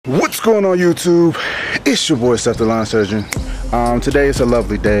What's going on YouTube? It's your boy Seth the Lawn Surgeon. Today is a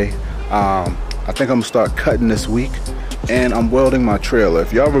lovely day. I think I'm gonna start cutting this week, and I'm welding my trailer.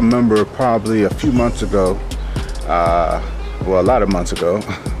 If y'all remember, probably a few months ago, well, a lot of months ago,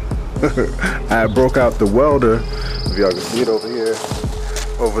 I broke out the welder. If y'all can see it over here,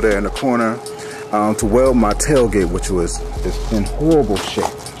 over there in the corner, to weld my tailgate, which was in horrible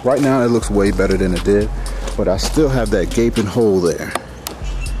shape. Right now it looks way better than it did, but I still have that gaping hole there.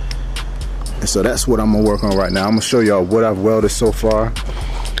 And so that's what I'm gonna work on right now. I'm gonna show y'all what I've welded so far.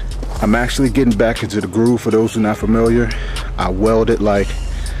 I'm actually getting back into the groove. For those who are not familiar, I welded like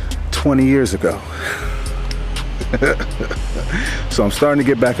 20 years ago. So I'm starting to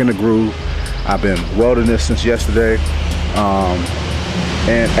get back in the groove. I've been welding this since yesterday.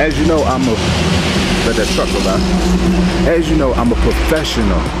 And as you know, let that truck go by. As you know, I'm a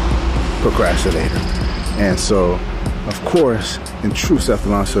professional procrastinator. And so, of course, in true Seth the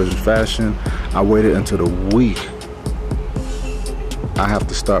Lawn Surgeon fashion, I waited until the week I have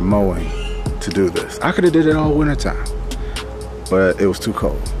to start mowing to do this. I could have did it all winter time, but it was too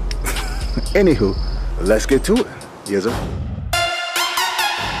cold. Anywho, let's get to it. Yes, sir.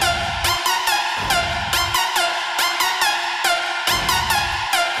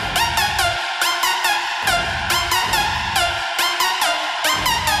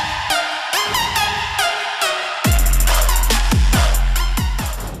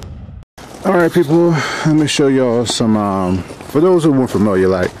 Alright people, let me show y'all some, for those who weren't familiar,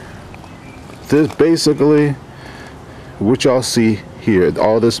 like, this basically, what y'all see here,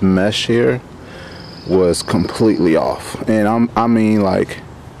 all this mesh here, was completely off. And I mean, like,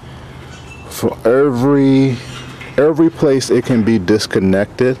 for every place it can be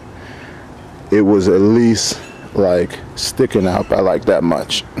disconnected, it was at least, like, sticking out by, like, that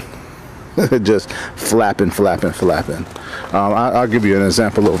much. Just flapping. I'll give you an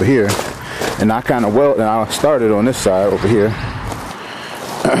example over here. And I kind of welded, and I started on this side over here.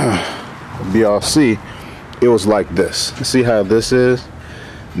 BLC, it was like this. See how this is?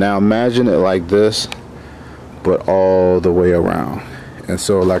 Now imagine it like this, but all the way around. And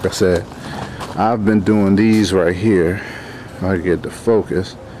so, like I said, I've been doing these right here. If I get the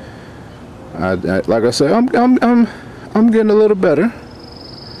focus, like I said, I'm getting a little better.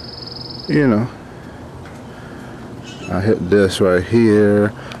 You know, I hit this right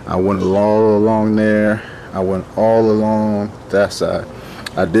here. I went all along there. I went all along that side.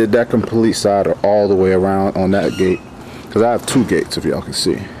 I did that complete side or all the way around on that gate, because I have two gates, if y'all can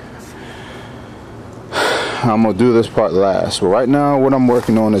see. I'm gonna do this part last, but right now what I'm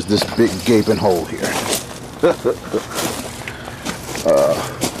working on is this big gaping hole here.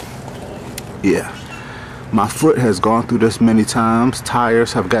 Yeah, my foot has gone through this many times.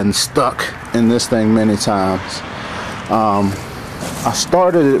 Tires have gotten stuck in this thing many times. I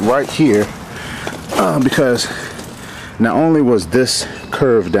started it right here because not only was this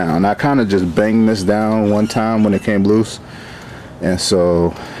curved down, I kind of just banged this down one time when it came loose, and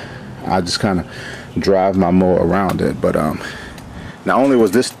so I just kind of drive my mower around it. But not only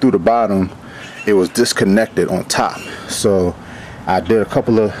was this through the bottom, it was disconnected on top. So I did a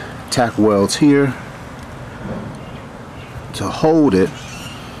couple of tack welds here to hold it,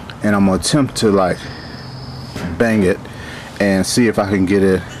 and I'm gonna attempt to like bang it and see if I can get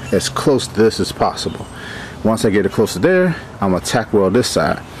it as close to this as possible. Once I get it close to there, I'm gonna tack weld this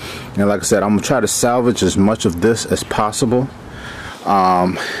side. And like I said, I'm gonna try to salvage as much of this as possible.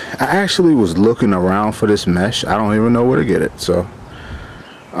 I actually was looking around for this mesh. I don't even know where to get it. So,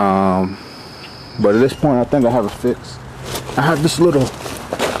 but at this point, I think I have it fixed. I have this little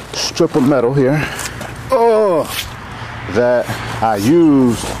strip of metal here, that I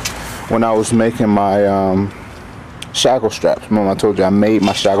used when I was making my shackle straps. Remember I told you I made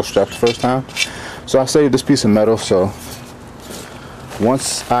my shackle straps the first time? So I saved this piece of metal, so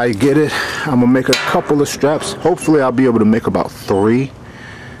once I get it, I'm gonna make a couple of straps. Hopefully I'll be able to make about 3.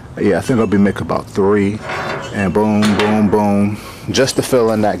 Yeah, I think I'll be making about 3, and boom, just to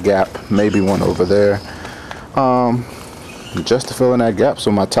fill in that gap. Maybe one over there, just to fill in that gap so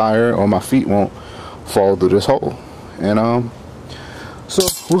my tire or my feet won't fall through this hole. And so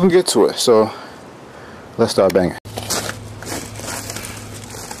we can get to it. So let's start banging.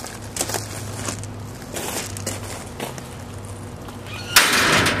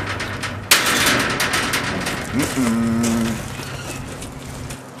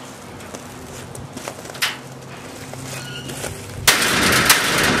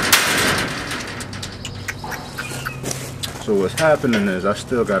 So what's happening is I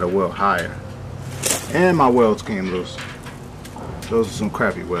still got to weld higher, and my welds came loose. Those are some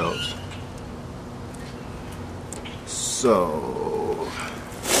crappy welds. So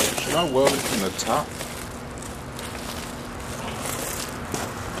Should I weld it from the top?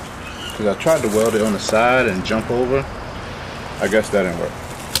 Because I tried to weld it on the side and jump over. I guess that didn't work.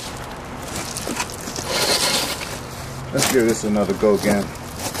 Let's give this another go again.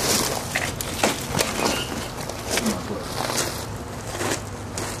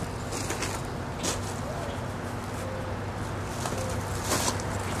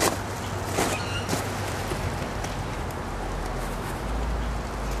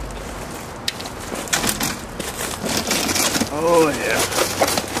 Oh yeah.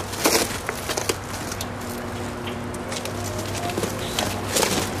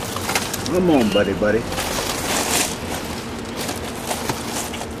 Come on, buddy.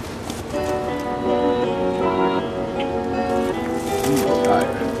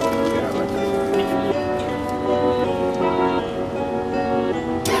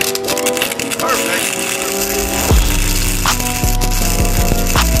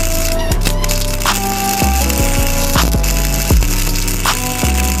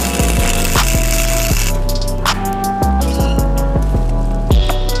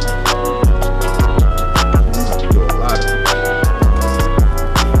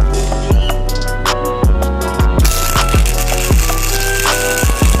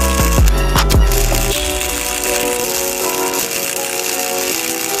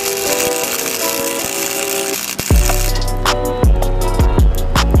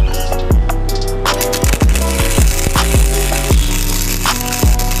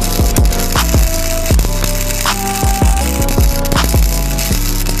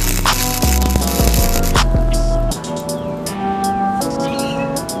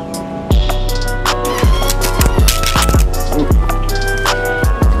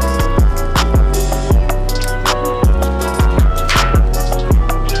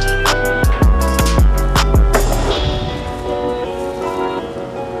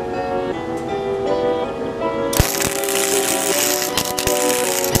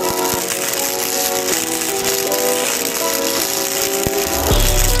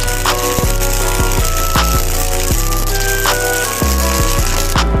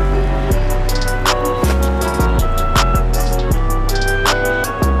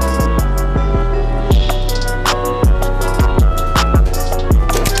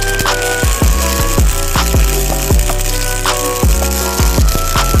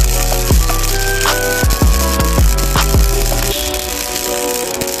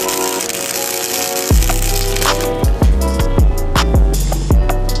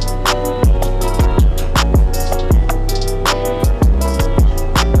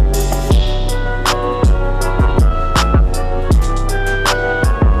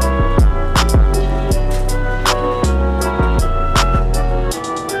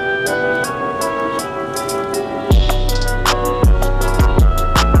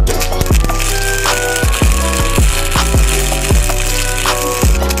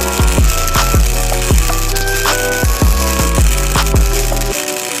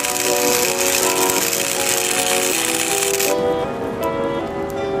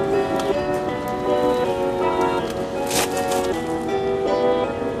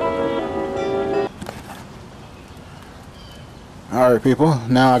 Alright people,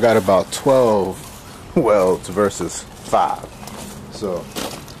 now I got about 12 welds versus 5. So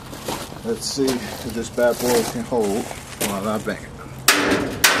let's see if this bad boy can hold while I bang it.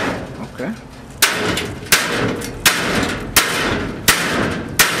 Okay. I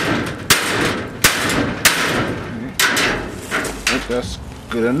think that's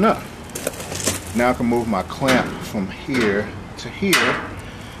good enough. Now I can move my clamp from here to here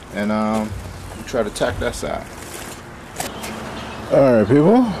and try to tack that side. Alright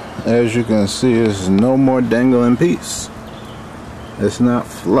people, as you can see, there's no more dangling piece. It's not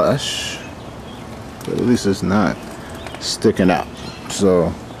flush, but at least it's not sticking out.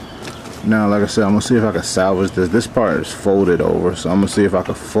 So now, like I said, I'm gonna see if I can salvage this. This part is folded over, so I'm gonna see if I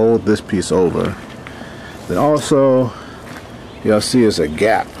can fold this piece over. Then also, y'all see it's a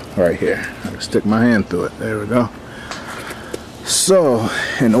gap right here. I can stick my hand through it. There we go. So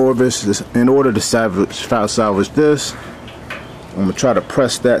in order to salvage this, I'm gonna try to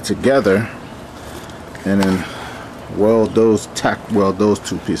press that together and then weld those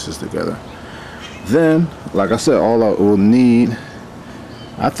two pieces together. Then, like I said, all I will need,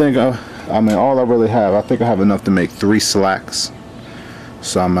 I think all I really have, I think I have enough to make 3 slacks.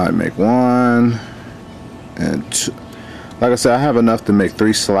 So I might make 1 and 2. Like I said, I have enough to make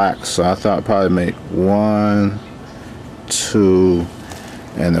 3 slacks, so I thought I'd probably make 1, 2,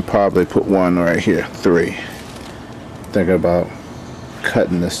 and then probably put 1 right here, 3. Thinking about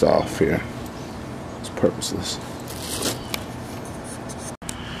cutting this off here. It's purposeless.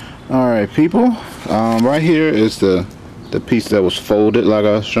 Alright people, right here is the piece that was folded like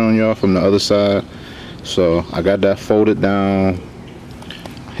I was showing y'all from the other side. So I got that folded down,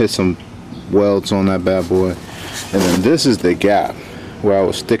 hit some welds on that bad boy, and then this is the gap where I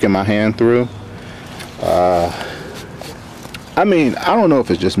was sticking my hand through. I mean, I don't know if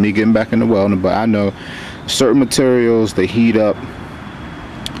it's just me getting back into welding, but I know certain materials, they heat up,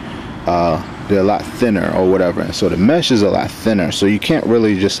 they're a lot thinner or whatever, and so the mesh is a lot thinner, so you can't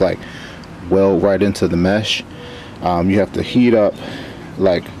really just like weld right into the mesh. You have to heat up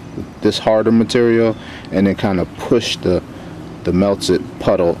like this harder material and then kind of push the melted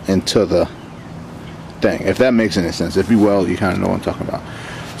puddle into the thing, if that makes any sense. If you weld, you kind of know what I'm talking about.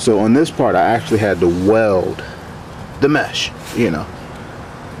 So on this part I actually had to weld the mesh, you know,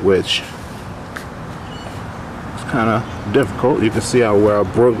 which is kind of difficult. You can see how where I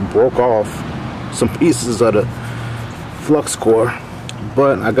broke off some pieces of the flux core,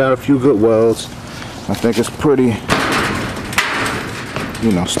 but I got a few good welds. I think it's pretty,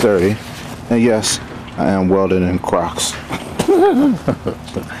 you know, sturdy. And yes, I am welding in Crocs.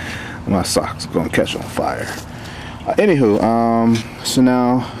 My socks are gonna catch on fire. Anywho, so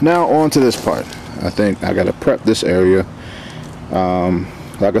now on to this part. I think I gotta prep this area.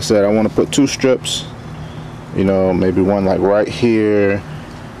 Like I said, I want to put 2 strips, you know, maybe one like right here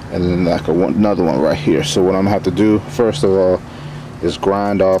and then like another one right here. So what I'm gonna have to do first of all is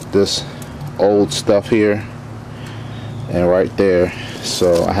grind off this old stuff here and right there,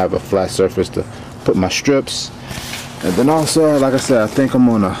 so I have a flat surface to put my strips. And then also, like I said, I think I'm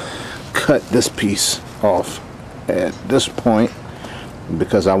gonna cut this piece off at this point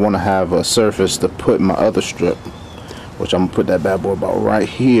because I want to have a surface to put my other strip, which I'm gonna put that bad boy about right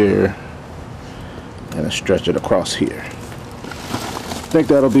here and stretch it across here. I think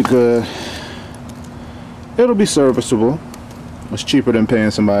that'll be good. It'll be serviceable. It's cheaper than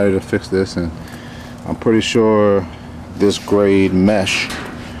paying somebody to fix this, and I'm pretty sure this grade mesh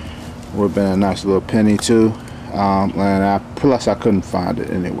would have been a nice little penny too. Plus I couldn't find it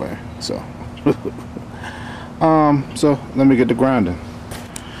anywhere, so so let me get to grinding.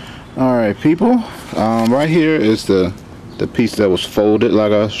 Alright people, right here is the piece that was folded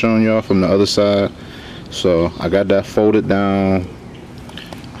like I was showing y'all from the other side. So I got that folded down,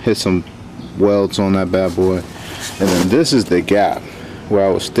 hit some welds on that bad boy, and then this is the gap where I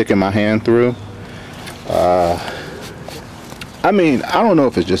was sticking my hand through. I mean, I don't know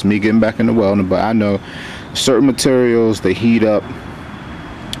if it's just me getting back into welding, but I know certain materials, they heat up,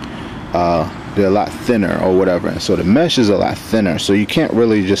 they're a lot thinner or whatever, and so the mesh is a lot thinner, so you can't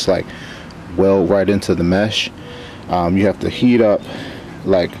really just like weld right into the mesh. You have to heat up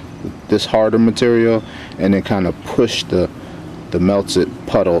like this harder material and then kind of push the melted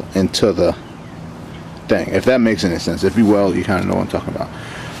puddle into the thing, if that makes any sense. If you weld, you kind of know what I'm talking about.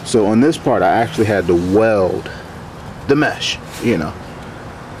 So on this part I actually had to weld the mesh, you know,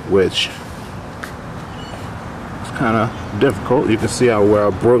 which is kind of difficult. You can see how where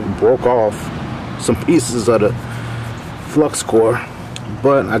I broke off some pieces of the flux core,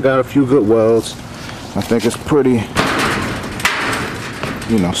 but I got a few good welds. I think it's pretty,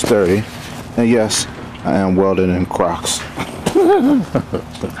 you know, sturdy. And yes, I am welding in Crocs.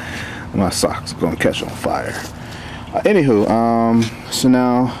 My socks are gonna catch on fire. Anywho, so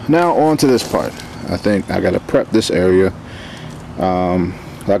now on to this part. I think I gotta prep this area.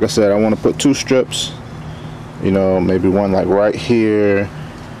 Like I said, I want to put 2 strips, you know, maybe one like right here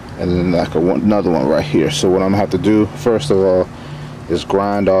and then like another one right here. So what I'm gonna have to do first of all is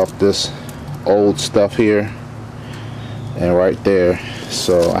grind off this old stuff here and right there,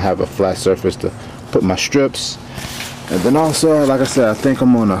 so I have a flat surface to put my strips. And then also, like I said, I think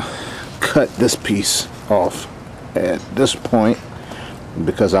I'm gonna cut this piece off at this point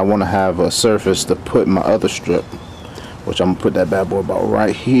because I want to have a surface to put my other strip, which I'm gonna put that bad boy about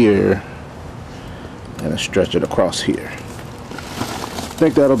right here and stretch it across here. I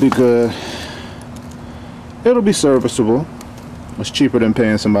think that'll be good. It'll be serviceable. It's cheaper than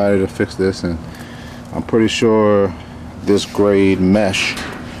paying somebody to fix this, and I'm pretty sure this grade mesh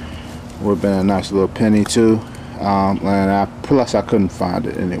would have been a nice little penny too. Plus I couldn't find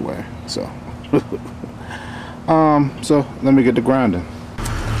it anywhere, so so let me get to grinding.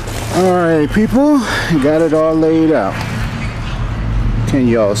 Alright people, got it all laid out. Can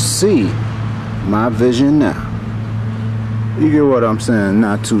y'all see my vision now? You get what I'm saying?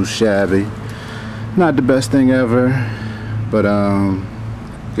 Not too shabby, not the best thing ever, but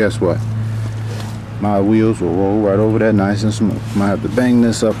guess what? My wheels will roll right over that nice and smooth. Might have to bang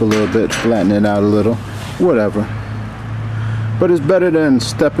this up a little bit, flatten it out a little, whatever. But it's better than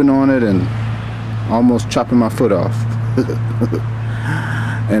stepping on it and almost chopping my foot off.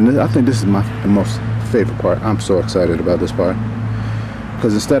 And I think this is the most favorite part. I'm so excited about this part.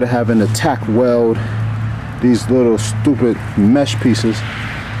 Because instead of having to tack weld these little stupid mesh pieces,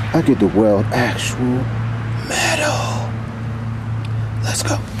 I get to weld actual metal. Let's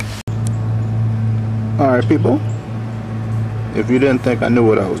go. Alright people, if you didn't think I knew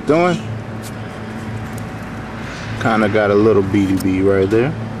what I was doing, kind of got a little BDB right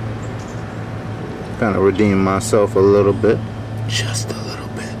there. Kind of redeemed myself a little bit, just a little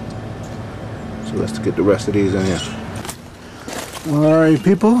bit. So let's get the rest of these in here. Alright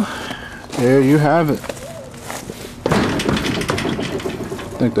people, there you have it.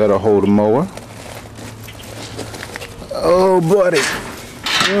 I think that'll hold a mower. Oh buddy.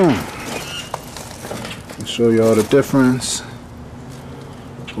 I'll show you all the difference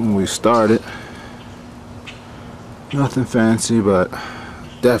when we started. Nothing fancy, but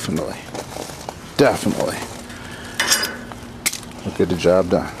definitely we'll get the job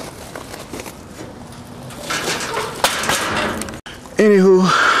done. Anywho,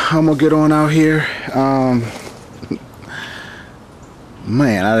 I'm gonna get on out here.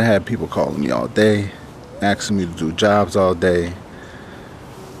 Man, I had people calling me all day, asking me to do jobs all day,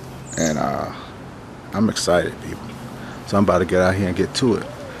 and I'm excited, people. So I'm about to get out here and get to it.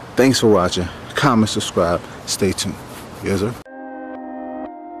 Thanks for watching. Comment, subscribe, stay tuned. Yes, sir.